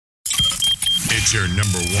It's your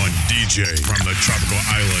number one DJ from the tropical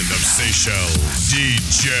island of Seychelles,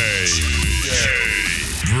 DJ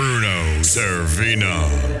Bruno Servina.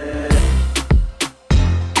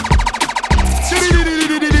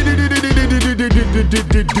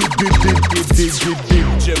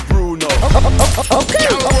 DJ Bruno. Okay.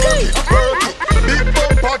 Work it. Big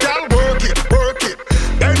bumper, girl, work it.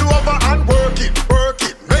 Bend over and work it.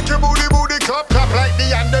 Make your booty clap like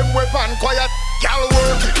the and them weapon quiet. Girl,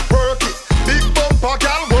 work it. Big bumper,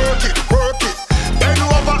 girl, work it. Bend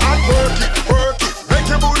over and work it. Make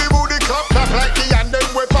your booty clap like the and them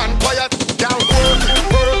weapon quiet. Girl, work it.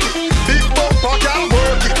 Big bumper, girl,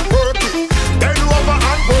 work it. Bend over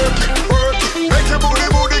and work it. Make your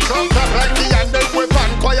booty clap like the and them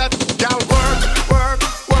weapon quiet. Girl, work,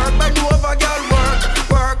 bend over, girl,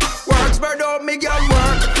 work, spread out me, girl,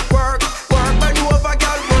 work, bend over,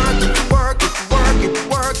 girl,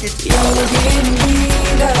 work it. You give me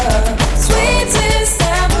the sweetest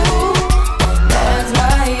taboo. That's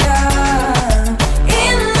why I'm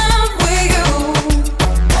in love with you.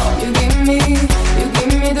 You give me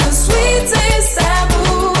the sweetest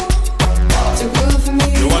taboo. Too good for me.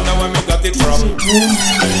 You wonder where me got it from?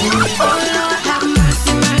 Oh Lord, have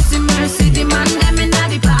mercy. The man them inna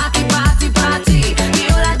the party. The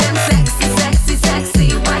whole of them sexy.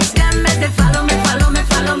 Watch them as they follow me.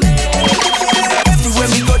 Everywhere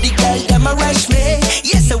me go, the girl them a rush me.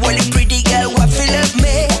 Yes, I want a pretty girl what feel love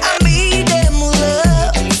me. I need them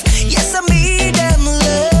love. Yes, I need them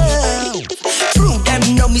love. True, them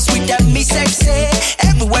know me sweet and me sexy.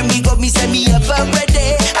 Everywhere me go, me say me up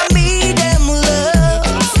already. I need them love.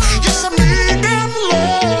 Yes, I need them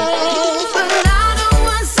love. But I don't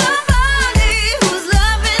want somebody who's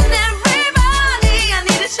loving everybody. I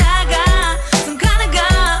need a shy guy, some kind of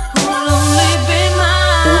guy who'll only be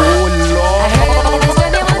mine. I heard about this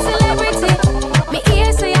girl, they want celebrity. Me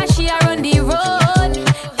hear say she a run the road.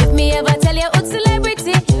 If me ever tell you who's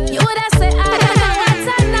celebrity, you woulda say I got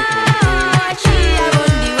Montana. She a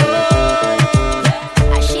run the road.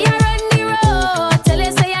 She a run the road. Tell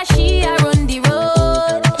you say she a run the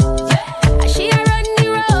road. She a run the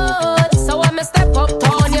road. So when me step up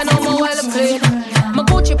town, you know me well clean. My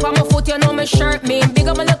Gucci pa my foot, you know me shirt mean. Big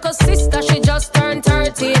up my little sister, she just turned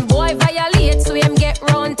 13. Boy violate, so him get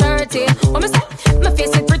round 13. What me say? My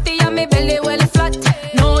face is pretty and my belly well flat.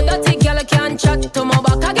 No dirty girl can chat to my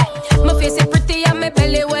back again. My face is pretty and my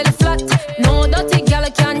belly well flat. No dirty girl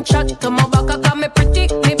can chat to my back. I got me pretty,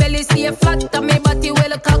 my belly stay flat and my body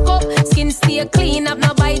well cock up. Skin stay clean, have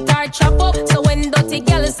no bite or chop up. So when dirty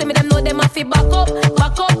girls see me, them know them have to back up.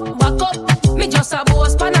 Me just a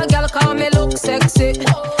boss pan a girl call me look sexy.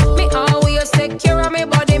 Me always take care of me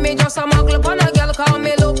body. Me just a muggle pan a girl call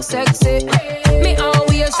me look sexy. Me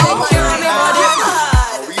always take care of me body.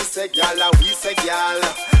 We say gyal, we say gyal,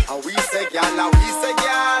 and we say gyal, and we say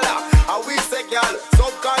gyal, and we say gyal.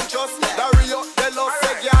 Subconscious, carry up the love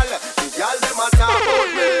say gyal. The gyal dem a talk about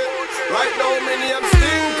me. Right now me name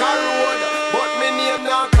Stinker Road, but me name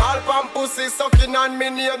not call pam pussy sucking and me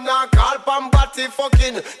name not call pam body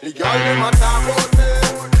fucking. The gyal dem a talk about me.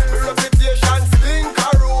 Me reputation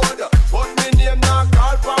Stinker Road, but me name not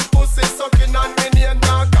call pam pussy sucking and me name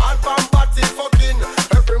not call pam body fucking.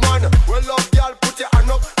 Every man will love gyal, put your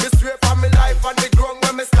hand up. Me straight for me life and the ground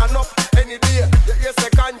when me stand up. Any day, you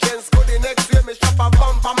say conscience go the next way. Me shop a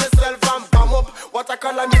bump for myself and bam up. What a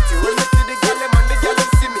calamity when me see the gyal them and the gyal them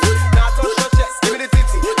see me. Now touch your chest, give me the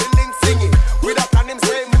titty, the link singing. With a plan him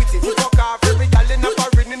say witty. Fuck off every gyal in a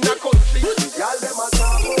foreign in the country. The gyal them a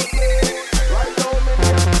talk about me. Right now me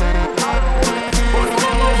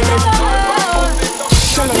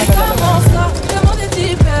She come on, stop.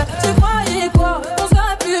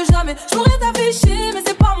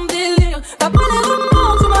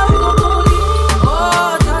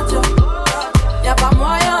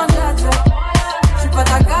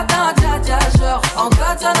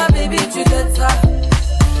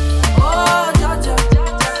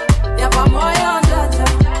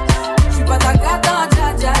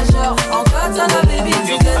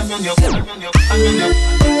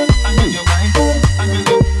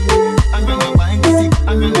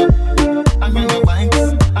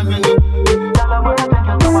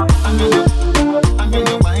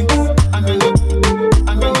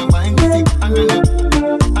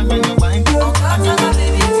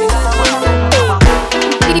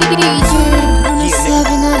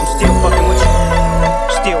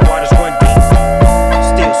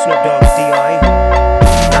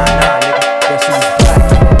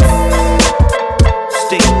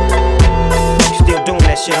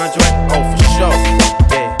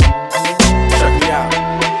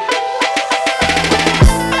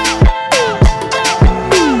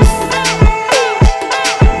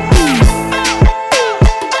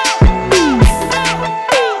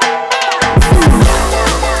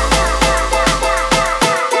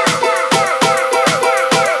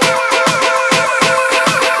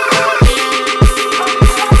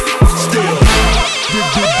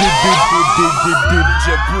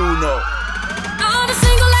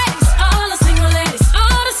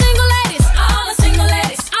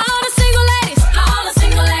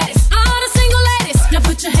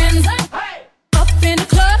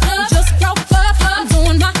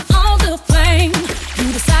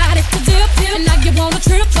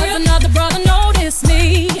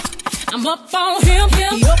 up on him, he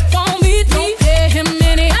up on me. Don't pay him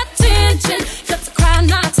any attention. Just cry,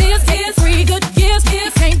 not tears, get 3 good years.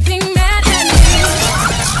 You can't be mad at me.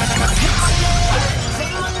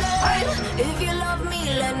 Say my name. If you love me,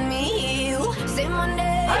 let me hear you. Say my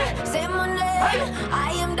name, say my name.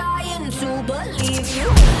 I am dying to believe you.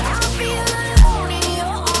 I feel alone in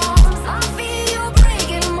your arms. I feel you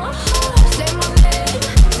breaking my heart. Say my name,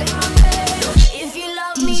 say my name. If you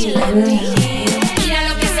love me, let me hear you. Mira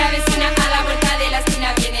lo que se avecina a la vuelta de la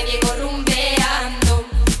esquina. Viene Diego rumbeando,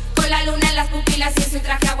 con la luna en las pupilas y en su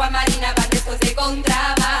traje agua marina. Van restos de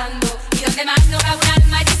contrabando. Y donde más no va un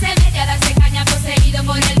alma y se mete a darse caña, poseído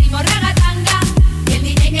por el ritmo ragatanga. Y el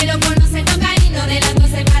DJ que lo conoce toca el himno de las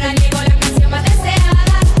 12 para Diego, la canción más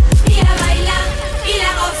deseada. Y la baila, y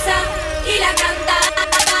la goza, y la canta.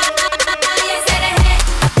 Y ese eres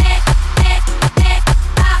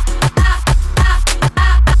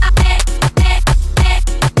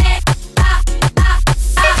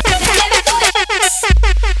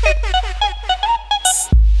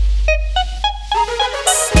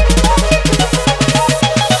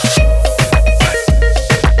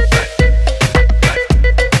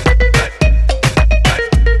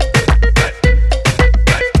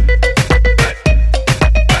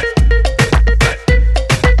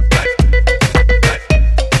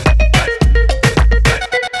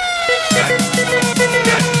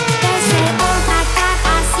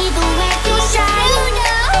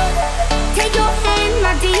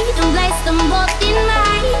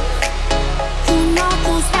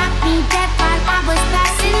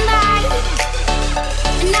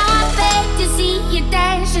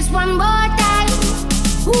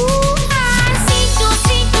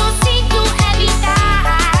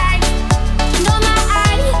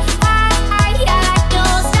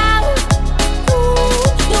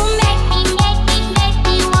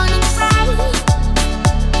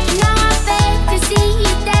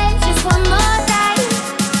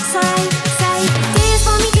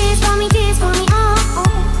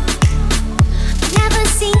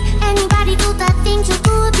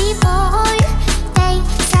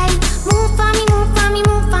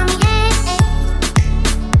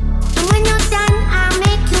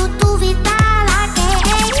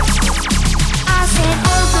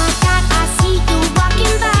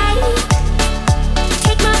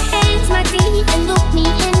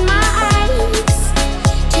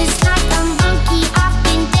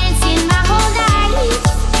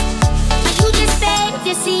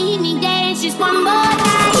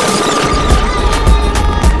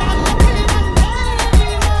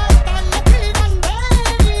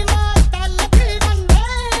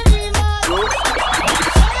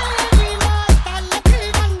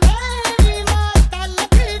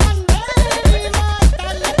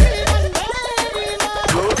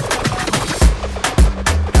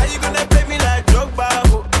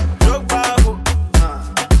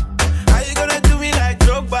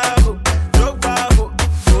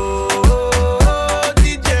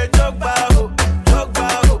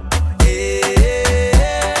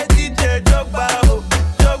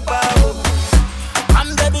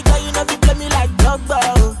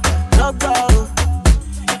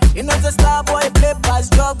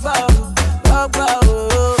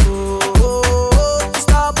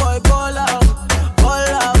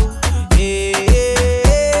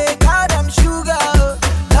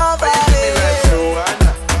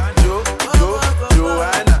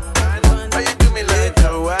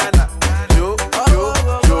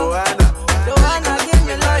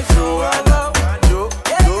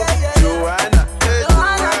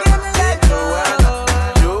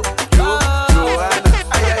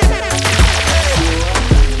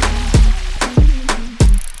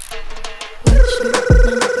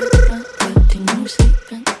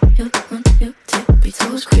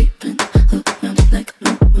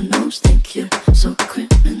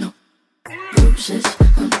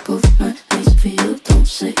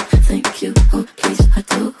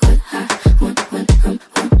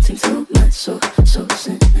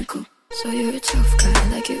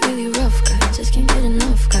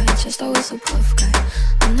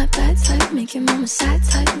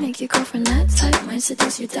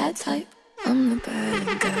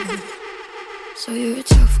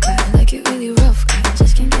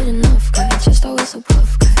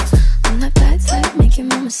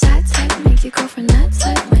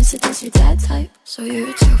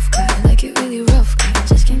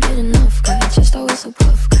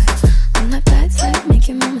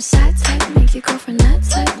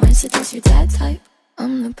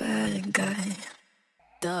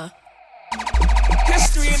Duh.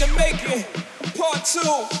 History in the making, part 2.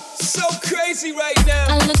 So crazy right now.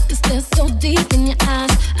 I look and stare so deep in your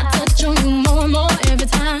eyes. I touch on you more and more every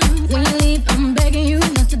time. When you leave, I'm begging you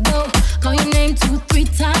not to go. Call your name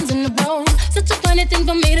 2-3 times in a row. Such a funny thing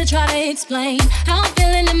for me to try to explain. How I'm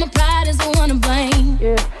feeling and my pride is the one to blame.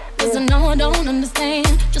 Cause I know I don't understand.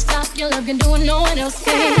 Just stop your love, you're doing no one else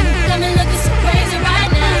can. Got me looking so crazy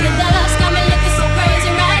right now. Your love's got me looking so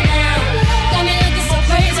crazy right now. Got me looking so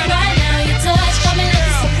crazy right now. Your touch got me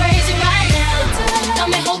looking so crazy right now. Got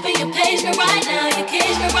me hoping you page me right now. You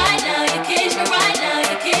cage me right now. You cage me right now.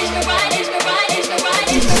 You cage me right, cage me right, cage me right,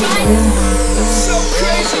 cage me right. So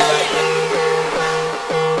crazy right now.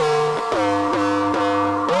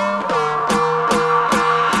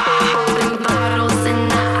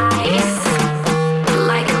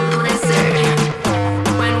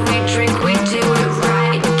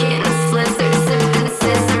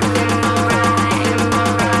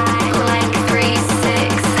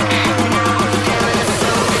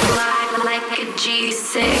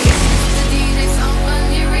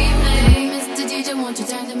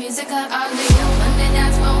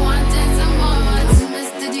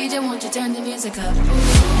 Turn the music up.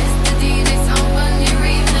 Mr. DJ, someone you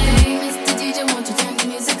replay. Mr. DJ, won't you turn the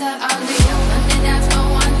music up? I'll be up on the dance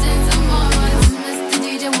floor wanting some more. Mr.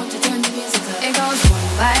 DJ, won't you turn the music up? It goes 1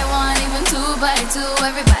 by 1, even 2 by 2.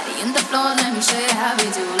 Everybody in the floor, let me show you how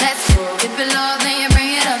we do. Let's go. Dip it low, then you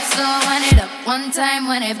bring it up slow. Run it up 1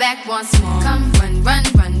 time, run it back once more. Come run, run,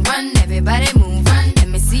 run, run. Everybody move, run. Let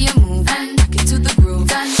me see you move, and rock it to the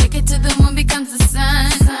groove. Done, shake it to the moon becomes the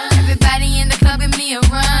sun. Everybody in the club give me a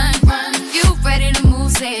run. You ready to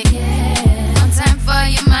move, say it, yeah. 1 time for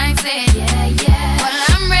your mind, say it, yeah, yeah. Well,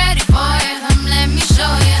 I'm ready for you, come let me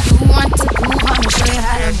show you. You want to move, I'ma show you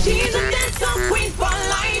how to move. She's a dancer queen for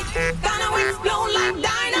life, gonna explode like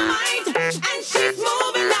dynamite. And she's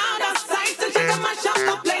moving out of sight, so she can mash up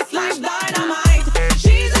the place like dynamite.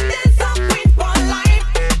 She's a dancer queen for life,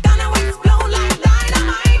 gonna explode like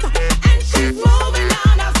dynamite. And she's moving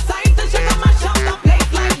out of sight, so she can mash up the place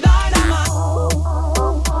like dynamite.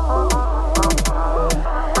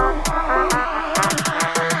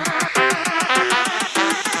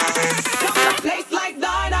 Place like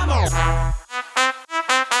dynamite.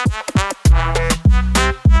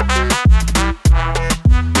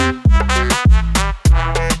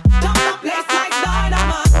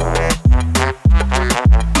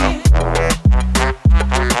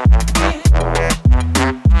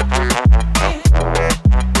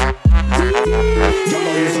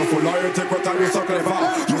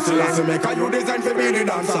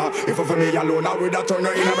 If for me alone, I would have turned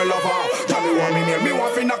her in a me lover. Tell me what me name, me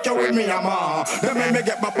want to knock you with me, ma. Then make me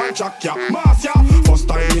get my punch up, ya. Mass, ya. First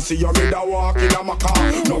time me see you with a walk in a my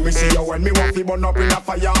car. Now me see you when me want to burn up in a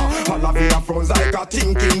fire. All of you friends like a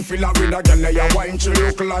thinking filler with a girl ya wine. She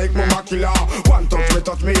look like mama killer. One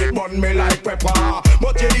touch me, it burn me like pepper.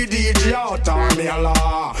 But you the DJ out on me a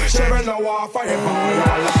la. She will no walk forever,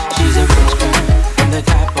 ya la. She's a rich girl from the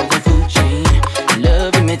top of the food chain.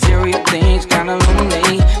 Loving material things, kinda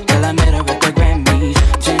lonely. Till I met her at the Grammys.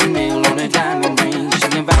 10 mil on a diamond ring.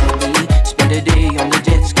 She invited me, spend a day on the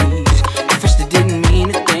jet skis. At first it didn't mean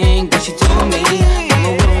a thing, but she told me I'm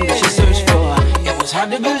the one that she searched for. It was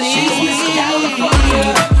hard to believe. She's from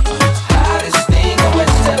California, hottest thing in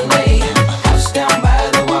West LA. House down by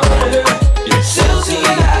the water, sells her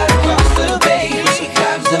yacht across the bay. She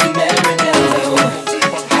drives a Maranello.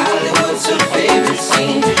 Hollywood's her favorite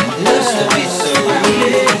scene. Loves to be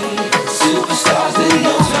surrounded. Superstars that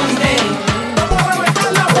know her name.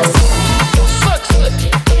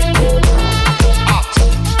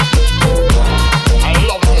 I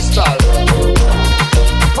love this style.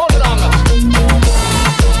 Put it on me.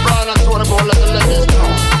 Brian and Tony go let the ladies know.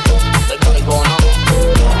 They got it going on.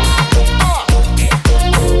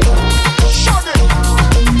 Shut it.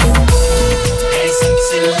 Hey,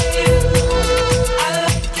 sexy lady, I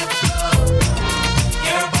like your flow.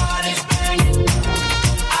 Your body's banging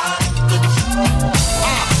out of control.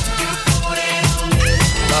 You put it on me,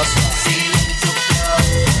 That's ceiling to floor.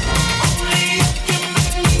 Only you can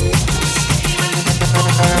make me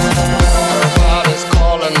Everybody's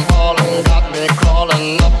calling, ballin', got me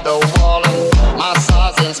crawling up the wallin'. My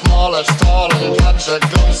size ain't smaller, stalling. Catch a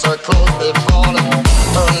glimpse, her clothes be falling.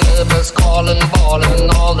 Her neighbors calling, ballin'.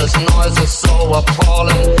 All this noise is so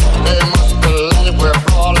appalling. They must believe we're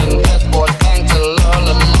brawling. Headboard gang till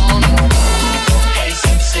early morning. Hey,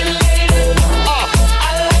 sexy lady,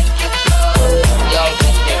 I like your flow. Yeah,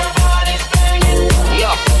 Your body's banging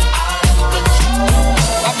yeah. out of control.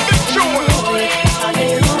 A big tune.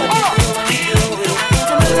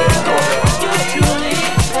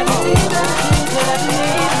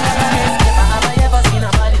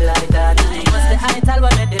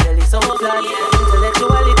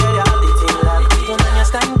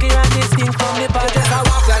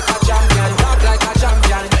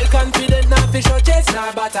 fish or chest,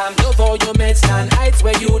 nah, but I'm love how you met stand. Heights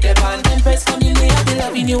where you depend. Empress come in, me I be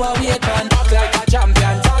loving you a wait man. Talk like a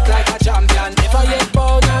champion, talk like a champion. Never yet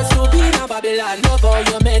bound as to be in a Babylon. Love how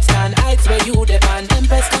you met stand. Heights where you depend.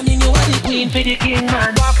 Empress come in, you are the queen for the king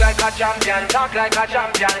man. Walk like a champion, talk like a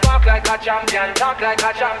champion. Walk like a champion, talk like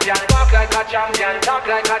a champion. Walk like a champion, talk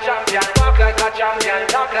like a champion. Walk like a champion,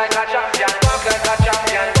 talk like a champion. Walk like a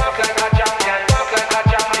champion, talk like a champion. Walk like a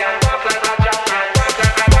champion, talk like a champion.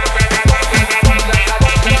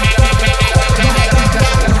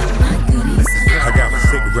 I got a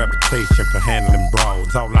sick reputation for handling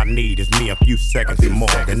brawls. All I need is me a few seconds and more,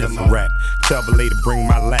 and it's a rap. Tell the lady bring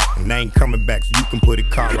my lap, and they ain't coming back, so you can put a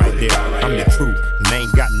car right there. I'm the truth, and they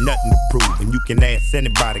ain't got nothing to prove. And you can ask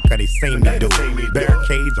anybody, cause they seen me do it.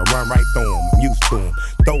 Barricades, I run right through them, I'm used to them.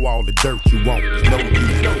 Throw all the dirt you want, there's no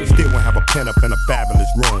use. Still won't have a pen up in a fabulous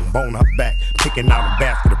room. Bone her back, picking out a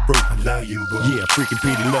basket of fruit. I love you, boo. Yeah, Freaky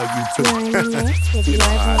Petey love you too. You know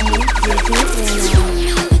how I do.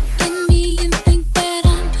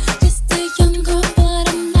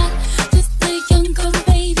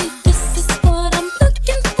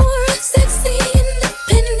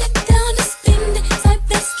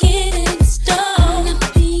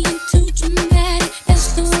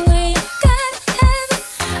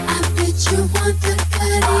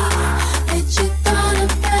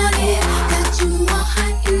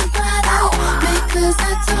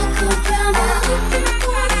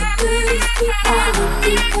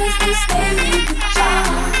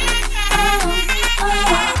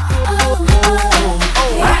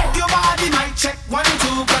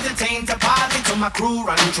 My crew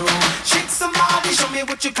run through. Shake somebody, show me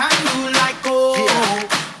what you can do. Like oh,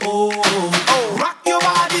 rock your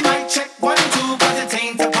body, mic check 1, 2, 'cause it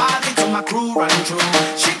ain't a party till my crew run through.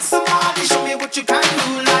 Shake somebody, show me what you can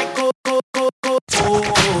do. Like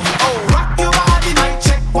rock your body, mic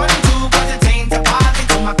check 1, 2, 'cause it ain't a party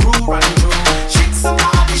till my crew run through. Shake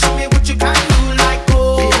somebody, show me what you can do. Like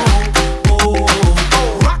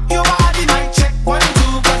rock your body, mic check 1,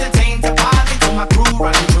 2, 'cause it ain't a party till my crew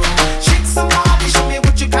run through. Shake somebody.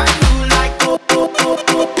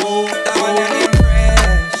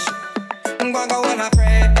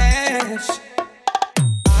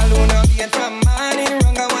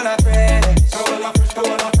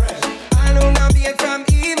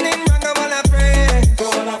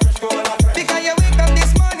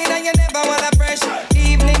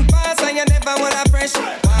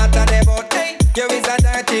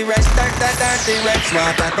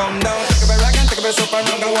 Water come down, take a bit rag and take a bit soap and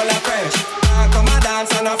run the whole of fresh. Come a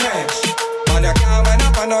dance and a fresh. Man, you can't win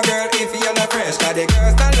up on no girl if you're not fresh. Cause the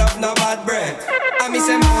girls don't love no bad breath. I miss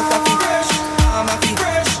them out of the fresh, arm of the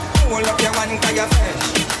fresh. Hold up your man cause you're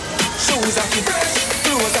fresh. Shoes of the fresh,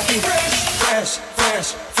 clothes of the fresh. Fresh,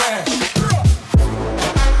 fresh, fresh.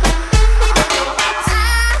 I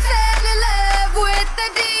fell in love with the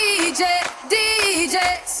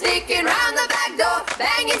DJ, sneaking round the back door,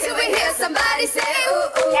 banging till we hear somebody say ooh,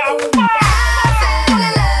 ooh, ooh. I fell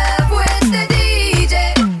in love with the DJ,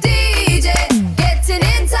 getting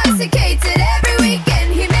intoxicated every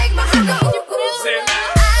weekend. He make my heart go ooh, ooh.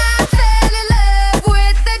 I fell in love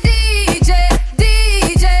with the DJ,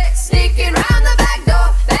 sneaking round the back door,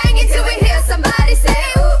 banging till we hear somebody say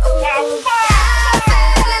ooh, ooh.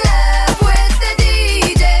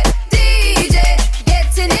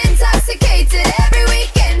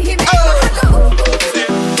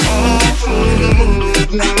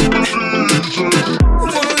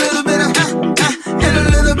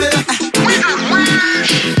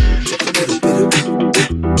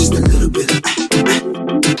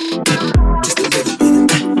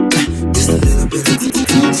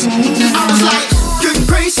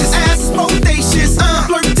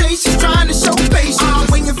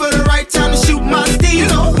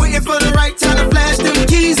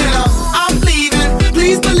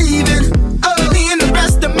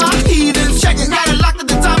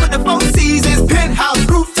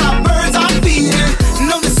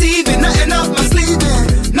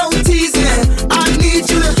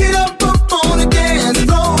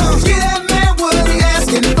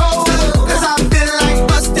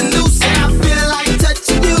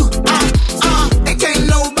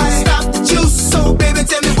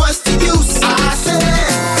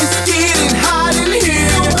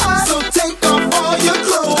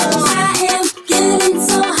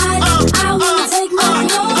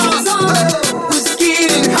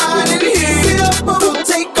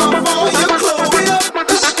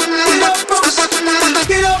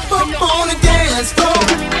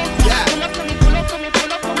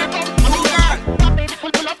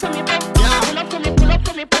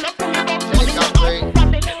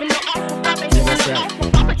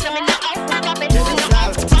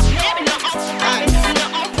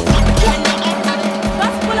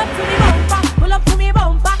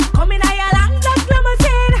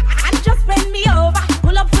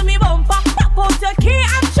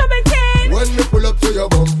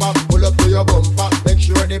 your bumper. Make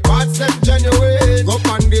sure the parts them genuine. Go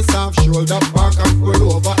on this half shoulder back and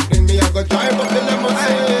pull over. Then me I go drive up the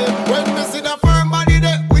limousine. When me see the firm body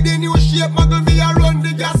there with the new shape, muggle me a run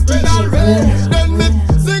the gas pedal race. Then me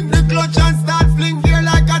sing the clutch and start fling gear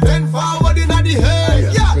like a 10 forward inna the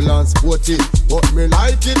head. Yeah, me land sporty, but me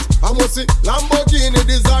like it. I must see Lamborghini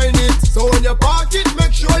design it. So when you park it,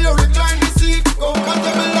 make sure you recline the seat.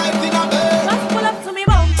 Comfortable life in a bed. Just pull up to me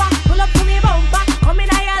bumper, pull up to me bumper. Come in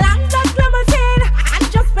a long just limousine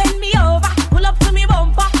and just bend me over. Pull up to me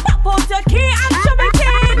bumper, pop out your key and show me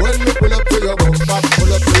in. When you pull up to your bumper,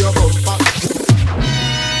 pull up to your bumper.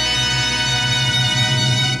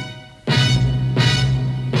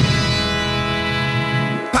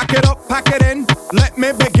 Pack it up, pack it in, let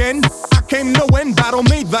me begin. I came to win, battle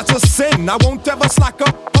me, that's a sin. I won't ever slack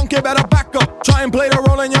up, punk, you better back up. Try and play the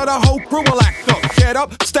role and you're the whole crew will act up. Get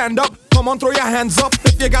up, stand up, come on, throw your hands up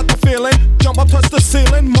if you got the feeling. Jump up, touch the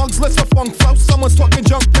ceiling, mugs, let's a funk flow. Someone's talking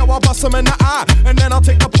junk, yo, I'll bust them in the eye. And then I'll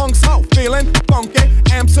take the punks out, feeling funky.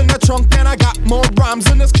 Amps in the trunk and I got more rhymes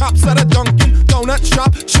than this cops at a Dunkin' Donut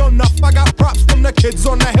shop. Sure enough, I got props from the kids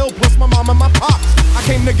on the hill, plus my mom and my pops. I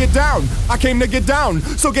came to get down, I came to get down.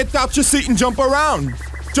 So get out your seat and jump around.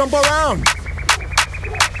 Jump around.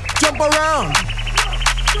 Jump around.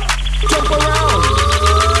 Jump around.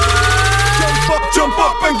 Jump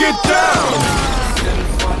up and get down.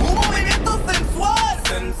 Un movimiento sensual.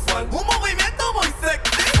 Un movimiento muy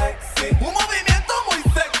sexy. Un movimiento muy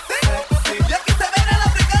sexy. Y aquí se ven el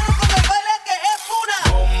africano con el baile que es una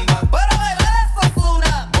bomba. Para bailar esto es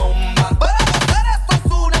una bomba. Para gozar esto es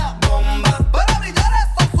una bomba. Para brillar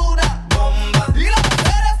esto es una bomba. Y las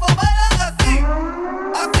mujeres lo bailan así.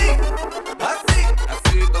 Así.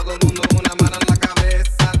 Así todo el mundo una mano en la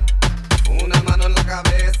cabeza. Una mano en la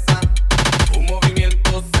cabeza. Un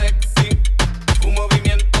movimiento sexy. Un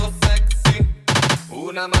movimiento sexy.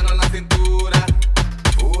 Una mano en la cintura.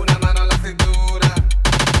 Una mano en la cintura.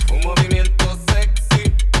 Un movimiento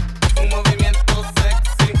sexy. Un movimiento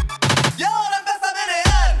sexy. Y ahora empieza a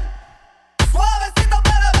menear. Suavecito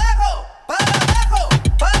para abajo. Para abajo.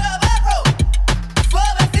 Para abajo.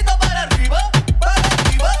 Suavecito para arriba. Para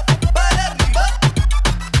arriba. Para arriba.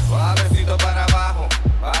 Suavecito para abajo.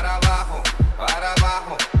 Para abajo. Para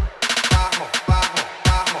abajo. Bajo, bajo,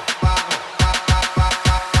 bajo, bajo.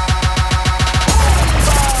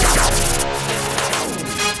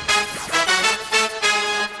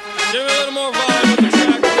 Give me a little more vibe with the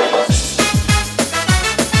track, please.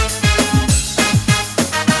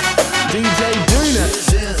 DJ Duna.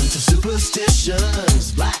 Into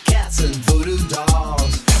superstitions, black cats and voodoo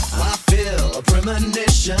dolls. I feel a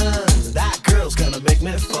premonition that girl's gonna make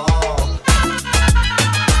me fall.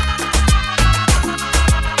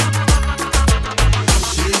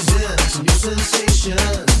 She's into new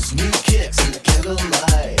sensations, new kicks in the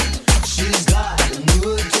candlelight. She's got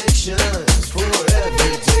new addictions for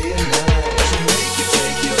every day and night. She'll make you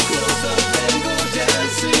take your clothes off and go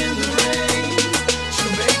dancing in the rain.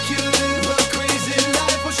 She'll make you live a crazy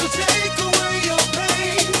life, or she'll take away your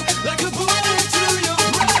pain like a bullet to your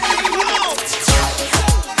brain.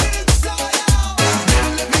 Inside out,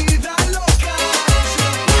 la vida loca.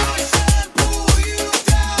 She'll push and pull you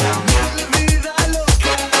down. La vida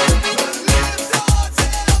loca. Her lips are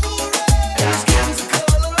devil red. Her skin's the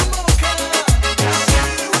color of mocha. She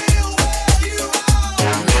will wear you out.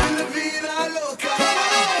 Living la vida loca.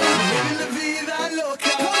 Living la vida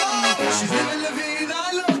loca. She's living la vida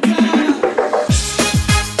loca.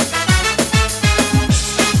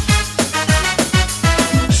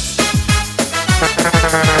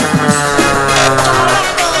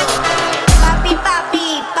 Papi, papi,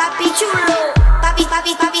 papi chulo. Papi,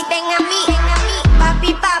 papi, papi, ten a mí.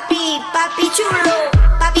 Papi, papi, papi chulo.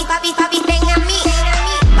 Papi, papi, papi, ten a mí.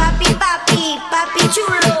 Papi, papi, papi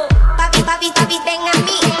chulo. Papi, papi, papi, ten a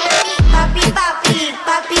mí. Papi, papi,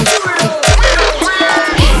 papi chulo.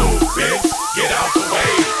 Bitch, get out the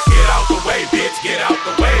way. Get out the way, bitch, get out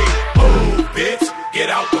the way. Move, bitch, get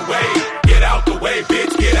out the way. Get out the way,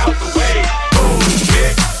 bitch, get out the way. Move,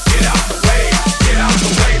 bitch, get out the way. Get out the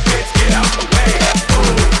way, bitch, get out the way.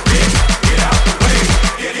 Move, bitch, get out the way.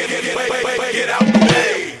 Get out the way. Get out the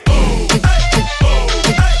way.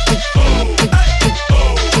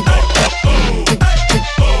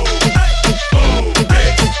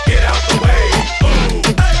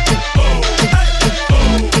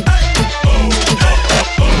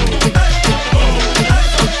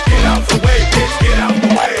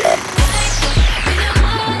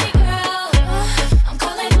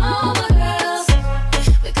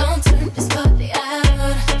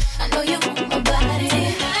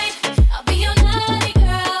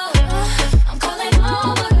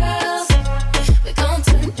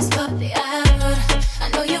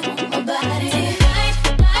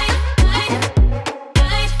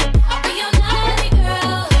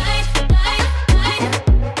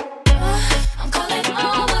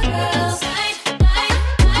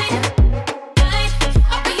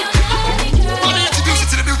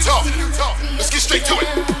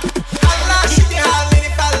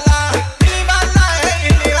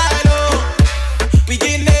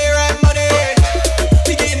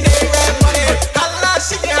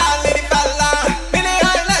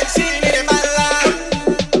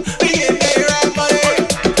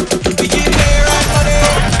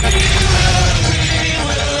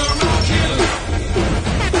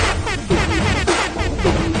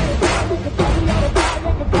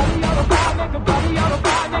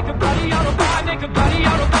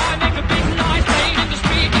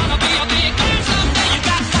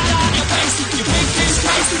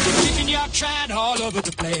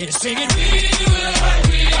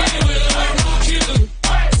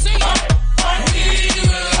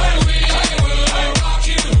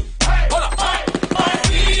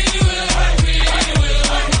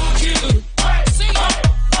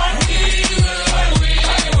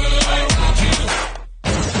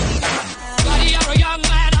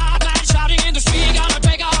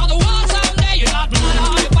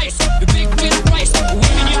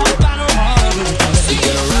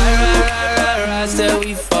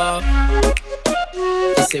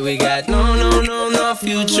 say we got no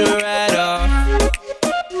future at all.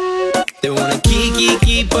 They wanna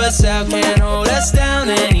keep us out, can't hold us down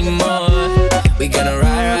anymore. We gonna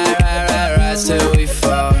ride till we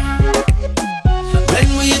fall. When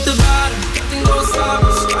we hit the bottom, nothing gon' stop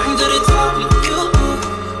us. Climb to the top with you.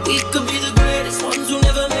 We could be the greatest ones who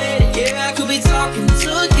never made it. Yeah, I could be talking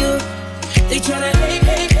to you. They tryna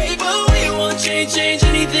hate, but we won't change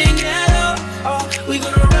anything at all. We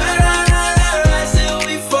gonna ride till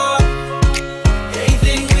we fall. They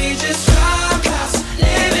think we just rob house,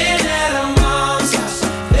 living at our mom's house.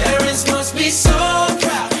 Parents must be so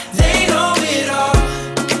proud, they know it all.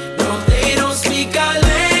 No, they don't speak our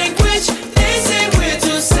language. They say we're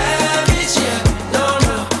too savage. Yeah, no,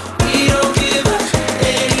 we don't give up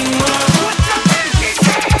anymore.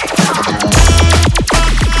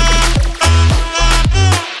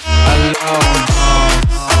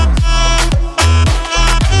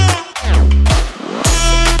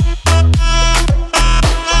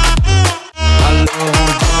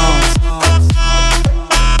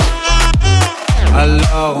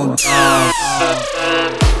 Alors on chante.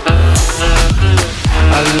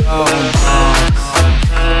 Alors on chante.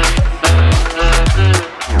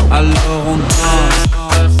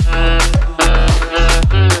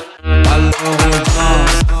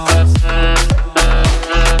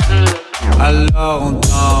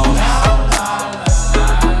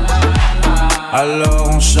 Alors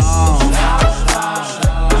on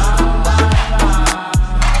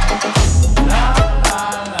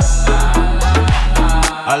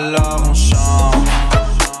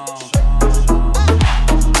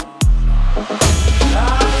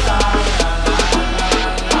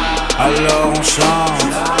chante.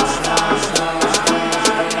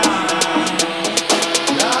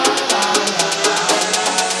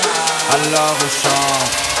 Alors on chante.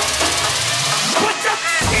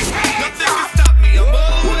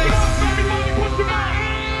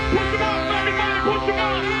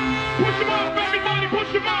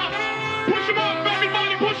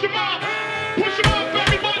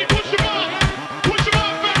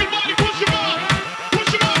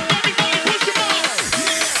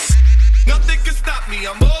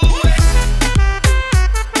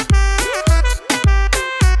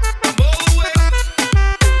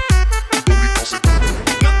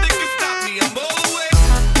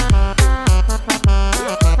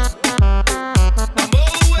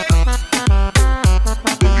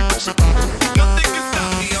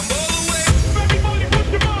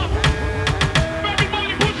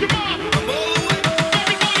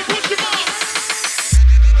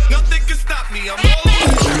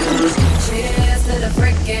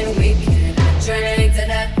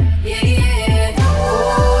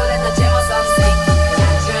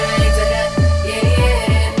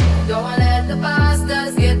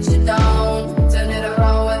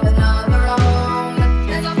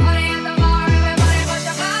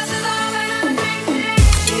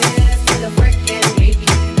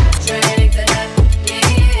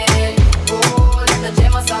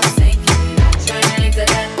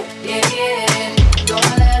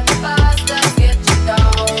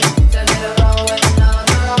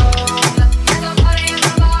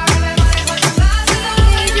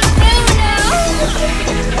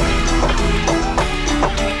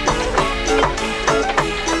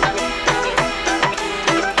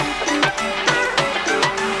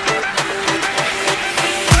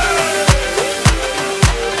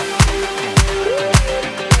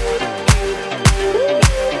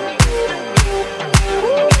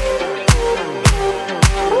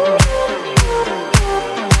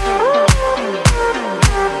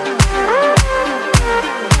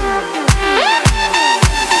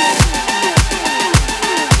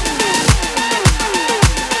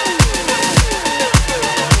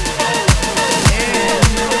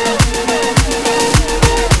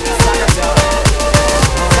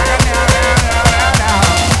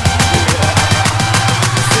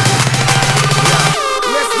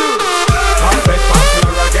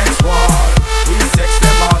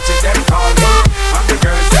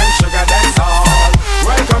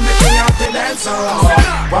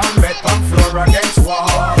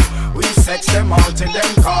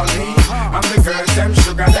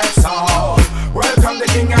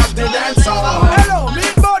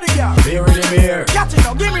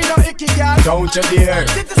 Don't you dare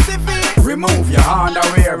remove your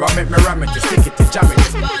underwear or make me ram it, just stick it to jam it.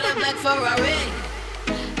 Bought a black Ferrari,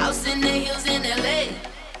 house in the hills in LA.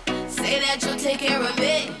 Say that you'll take care of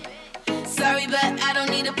it. Sorry, but I don't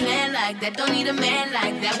need a plan like that. Don't need a man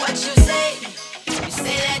like that. What you say? You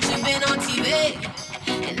say that you've been on TV,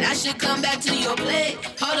 and I should come back to your place.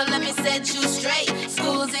 Hold on, let me set you straight.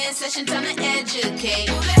 School's in session, time to educate.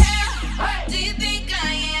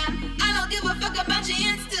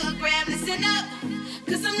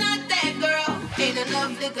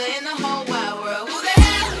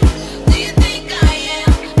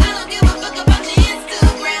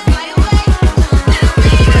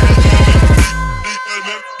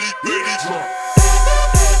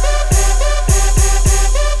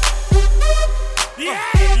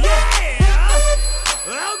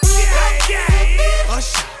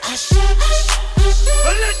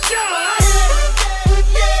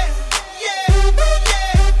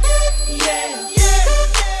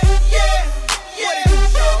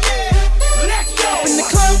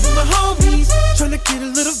 Get a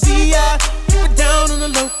little VI, keep it down on the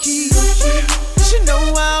low key. She know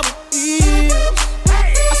how it is.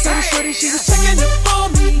 I saw the shorty, she was checking up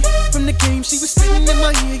on me. From the game, she was spitting in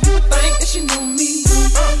my ear. You would think that she knew me.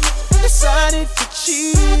 Decided to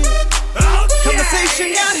cheat.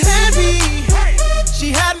 Conversation got heavy.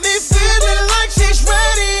 She had me feeling like she's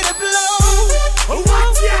ready to blow.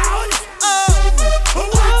 Watch out!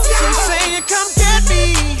 She's saying, come get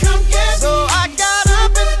me. So I got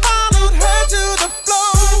up and followed her to the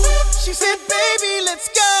floor. She said, baby, let's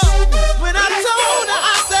go. When I told her,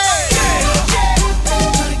 I said,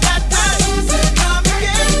 shorty got that, come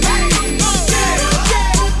get me.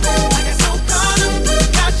 I got so caught up,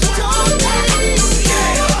 got you told me.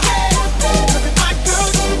 Look at my girl,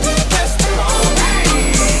 best for me.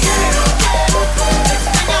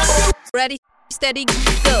 Ready, steady,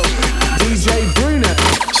 go. DJ Bruno.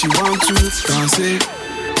 She want to dance it,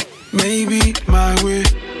 maybe my way.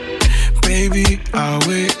 Baby, I'll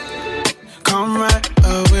wait. Come right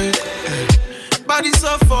away. Body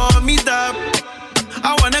so for me that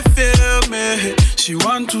I wanna feel me. She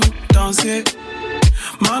want to dance it,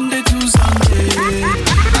 Monday to Sunday.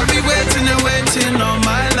 I've been waiting and waiting all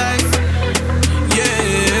my life.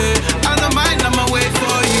 Yeah, I don't mind, I'ma wait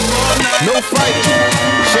for you all night. No fight.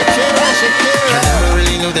 Shakira. I never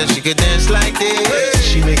really knew that she could dance like this.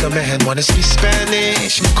 She make a man wanna speak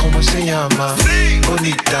Spanish. Como se llama?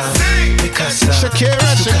 Bonita, Picasa. Shakira.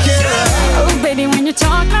 Oh, baby, when you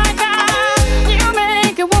talk like that, you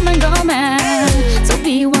make a woman go mad. So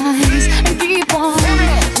be wise and keep on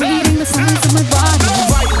reading the signs of my body.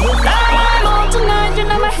 I'm on tonight, you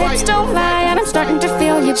know my hips don't lie, and I'm starting to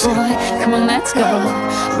feel you, boy. Come on, let's go,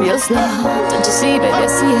 real slow. Don't you see, baby,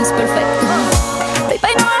 see it's perfect. Babe,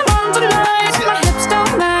 I know I'm on tonight, my hips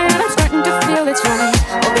don't lie, and I'm starting to feel it's right.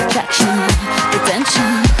 All the attraction, the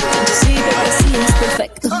tension. Don't you see, baby, see it's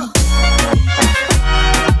perfect.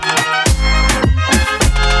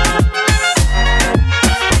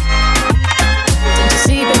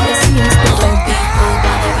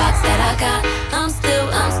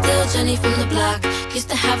 From the block, used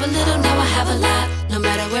to have a little, now I have a lot. No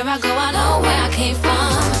matter where I go, I know where I came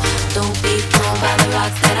from. Don't be fooled by the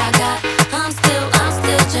rocks that I got. I'm still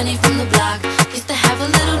Jenny from the block. Used to have a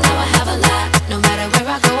little, now I have a lot. No matter where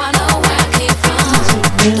I go, I know where I came from.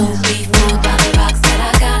 Don't be fooled by the rocks that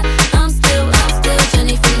I got. I'm still Jenny from the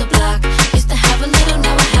block. Used to have a little,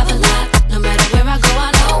 now I have a lot. No matter where I go,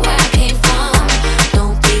 I know where I came from.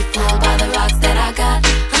 Don't be fooled by the rocks that I got.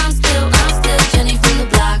 I'm still Jenny from the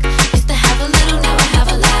block.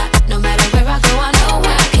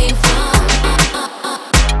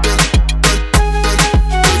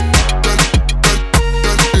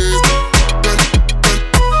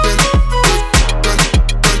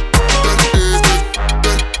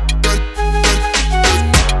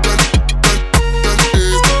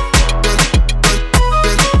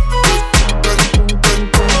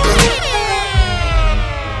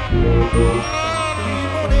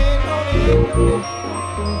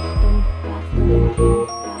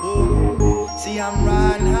 See, I'm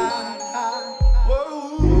riding high.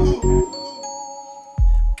 Whoa.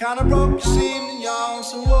 Kinda broke, you seem young,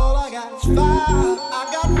 so all I got is five. I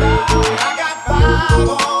got five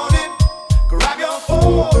on it. Grab your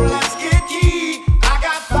phone, let's get key. I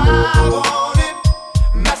got five on it.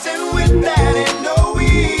 Messing with that ain't no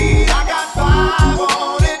weed. I got five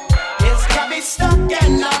on it. It's got me stuck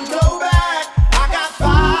and I'm blow back. I got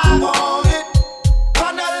five on it.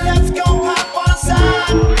 Partner, let's go hop on the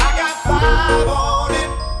side. I got five on it.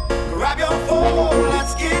 Grab your phone,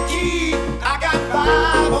 let's get key. I got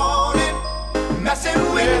five on it. Messing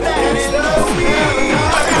with that ain't no weed.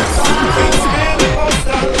 I got five on it. Most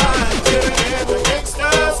our lives living in the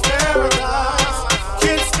gangster's paradise.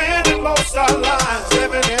 Kids spending most our lives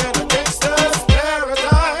living in the gangster's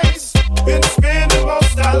paradise. Been spending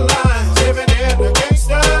most our lives living in the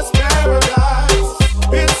gangster's paradise.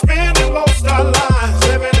 Been spending most our lives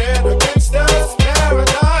living in the gangster's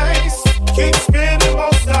paradise. Keep spending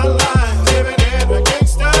most our lives living in the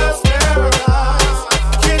gangster's paradise.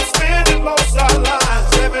 Keep spending most our lives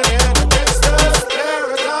living in the gangster's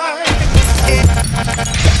paradise.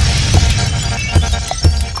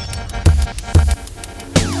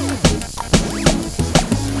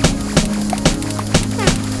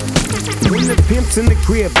 When the pimp's in the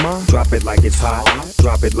crib, ma, drop it like it's hot.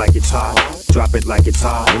 Drop it like it's hot. Drop it like it's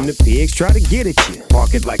hot. When the pigs try to get at you,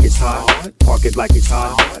 park it like it's hot. Park it like it's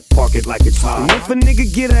hot. Park it like it's hot. And if a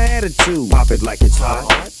nigga get an attitude, pop it like it's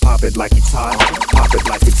hot. Pop it like it's hot. Pop it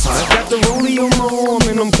like it's hot. I got the rollie on my arm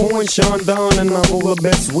and I'm pouring Sean Don and I'm over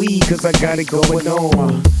best weed cause I got it going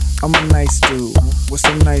on. I'm a nice dude with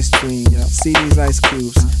some nice dreams. See these ice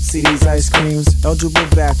cubes, see these ice creams. Eligible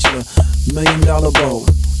bachelor, $1 million bowl.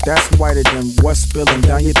 That's whiter than what's spilling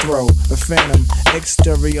down your throat. The phantom,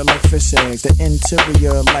 exterior like fish eggs. The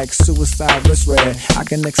interior like suicide wrist red. I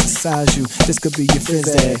can exercise you, this could be your phys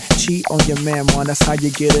ed. Cheat on your man, man, that's how you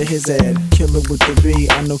get a his ed. Killer with the B,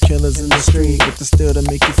 I know killers in the street. With the steel to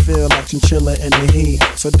make you feel like chinchilla in the heat.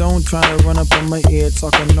 So don't try to run up on my ear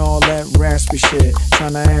talking all that raspy shit.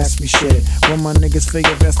 Trying to ask me shit. When my niggas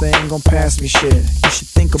figure best, they ain't gon' pass me shit. You should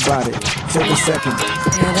think about it, take a second.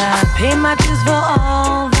 And I pay my dues for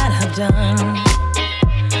all that I've done.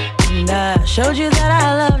 And I showed you that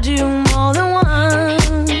I loved you more than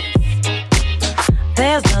once.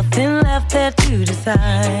 There's nothing left there to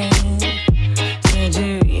decide. Said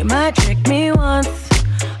you might trick me once,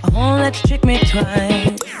 I won't let you trick me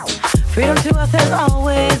twice. Freedom to us has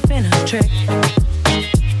always been a trick.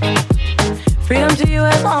 Freedom to you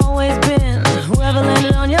has always been whoever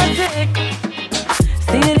landed on your dick.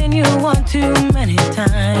 Seen it in you one too many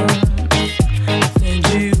times. Said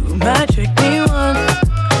you might trick me once,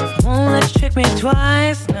 I won't let you trick me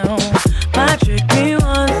twice. No, might trick me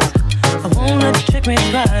once, I won't let you trick me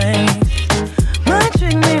twice. Might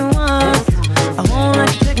trick me once, I won't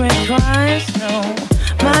let you trick me twice. No,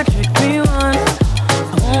 might trick me once,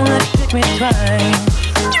 I won't let you trick me twice.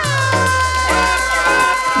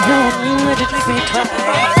 No, I won't let you trick me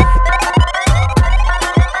twice.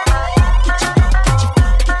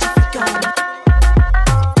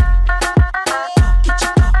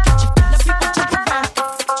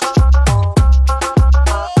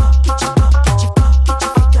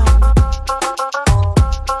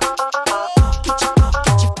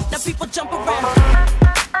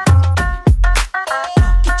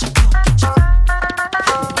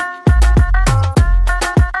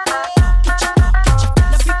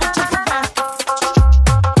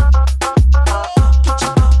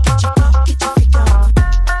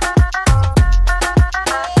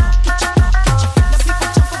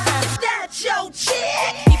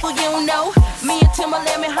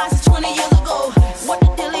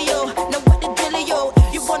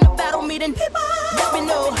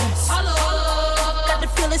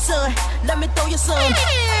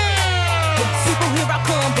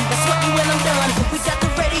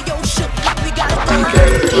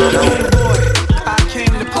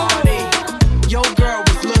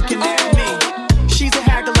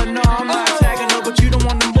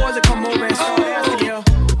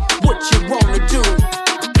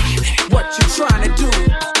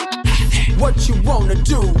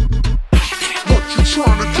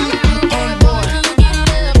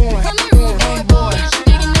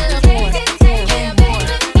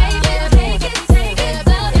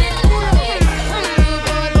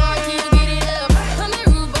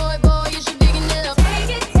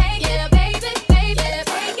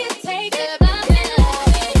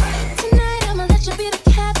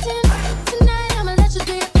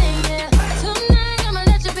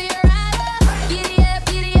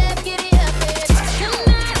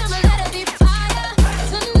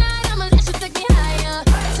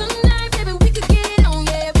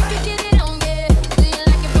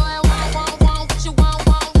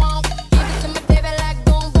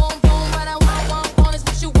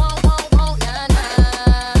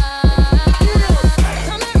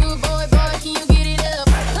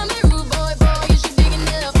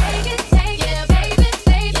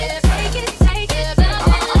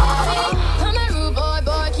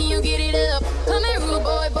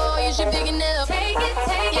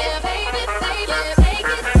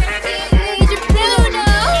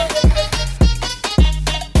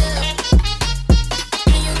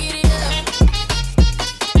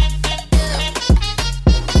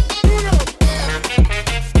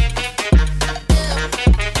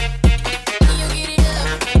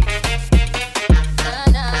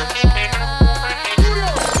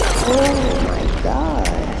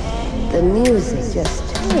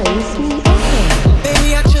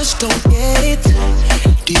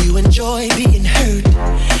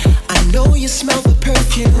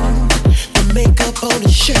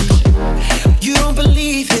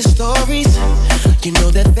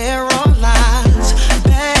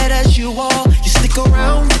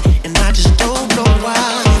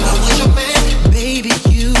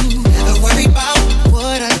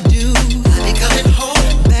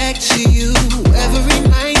 To you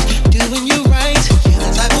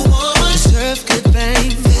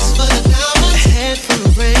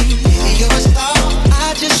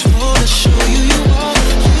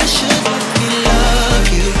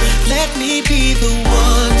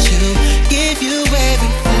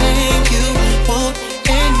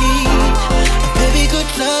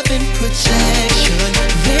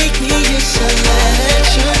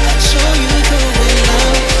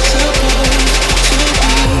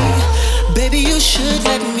should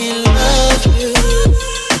let me love you.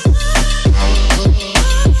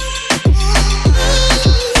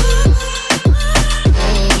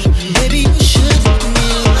 Baby, you should let me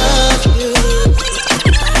love you.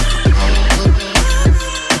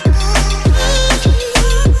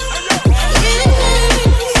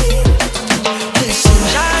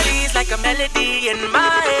 Shawty's like a melody in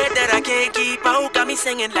my head that I can't keep out. Got me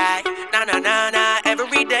singing like na na na na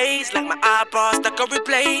every day's like my iPod stuck on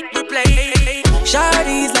replay.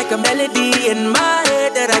 Shawty's like a melody in my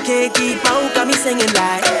head that I can't keep out. Got me singing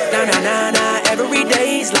like na na na na every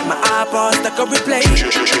day's like my iPod stuck on replay.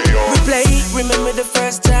 Remember the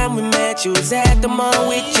first time we met? You was at the mall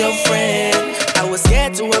with your friend. I was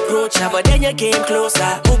scared to approach her, but then you came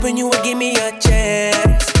closer, hoping you would give me a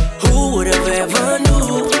chance. Who would have ever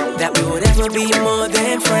knew that we would ever be more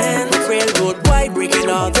than friends? Railroad white breaking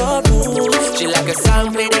all the rules. She like a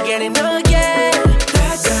song played again and again.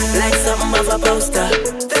 Like something of a poster.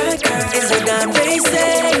 It's a gun, they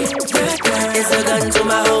say. It's a gun to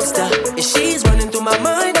my holster. And she's running through my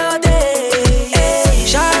mind all day. Hey,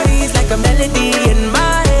 Shawty's like a melody in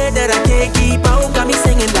my head that I can't keep out. Got me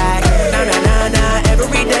singing like na na na na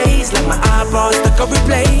every day's like my iPod stuck on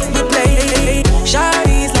replay.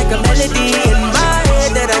 Shawty's like a melody in my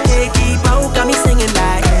head that I can't keep out. Got me singing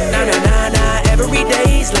like na na na na every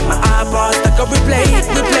day's like my iPod stuck on replay.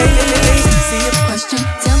 See a question,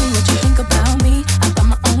 tell me what you think about me. I buy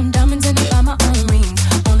my own diamonds and I buy my own rings.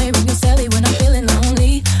 Only ring your celly when I'm feeling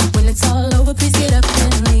lonely. When it's all over, please get up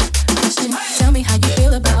and leave. Question, tell me how you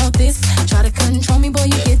feel about this. Try to control me, boy,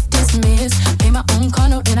 you get dismissed. Pay my own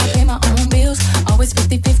condo and I pay my own bills. Always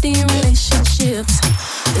 50-50 in relationships.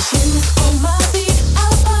 The shoes on my feet, I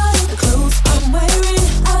bought it. The clothes I'm wearing,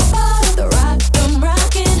 I bought it. The rock I'm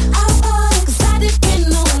rocking, I bought it. 'Cause I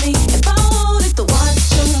depend on me. If I want it, the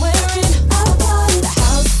watch I'm wearing, I bought it. The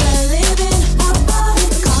house I live in, I bought it.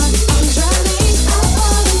 The car I'm driving, I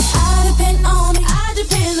bought it. I depend on me, I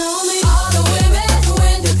depend on me. All the women who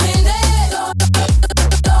independent,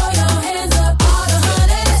 throw your hands up. All the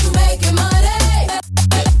honeys who making money.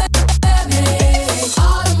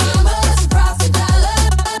 All the mamas who profit dollar.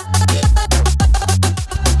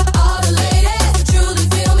 All the ladies who truly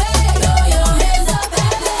feel me. Throw your hands up.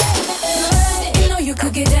 Didn't know you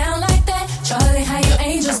could get down like that. Charlie, how your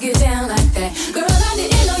angels get down like that. Girl, I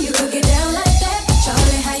didn't know you could get down like that.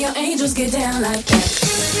 Charlie, how your angels get down like that.